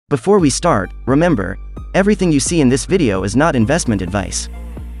Before we start, remember, everything you see in this video is not investment advice.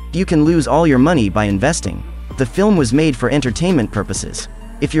 You can lose all your money by investing. The film was made for entertainment purposes.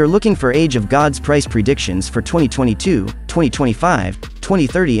 If you're looking for AgeOfGods price predictions for 2022, 2025,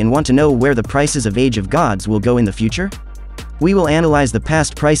 2030 and want to know where the prices of AgeOfGods will go in the future, we will analyze the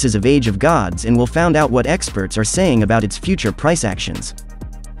past prices of AgeOfGods and will find out what experts are saying about its future price actions.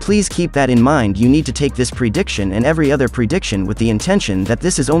 Please keep that in mind. You need to take this prediction and every other prediction with the intention that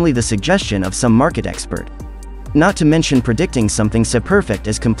this is only the suggestion of some market expert. Not to mention predicting something so perfect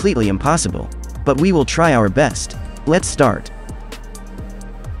is completely impossible. But we will try our best. Let's start.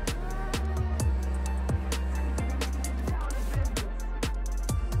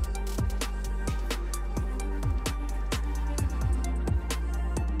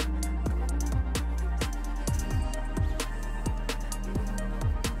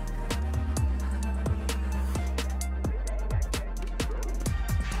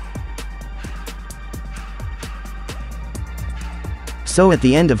 So at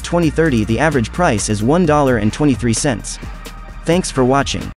the end of 2030 the average price is $1.23. Thanks for watching.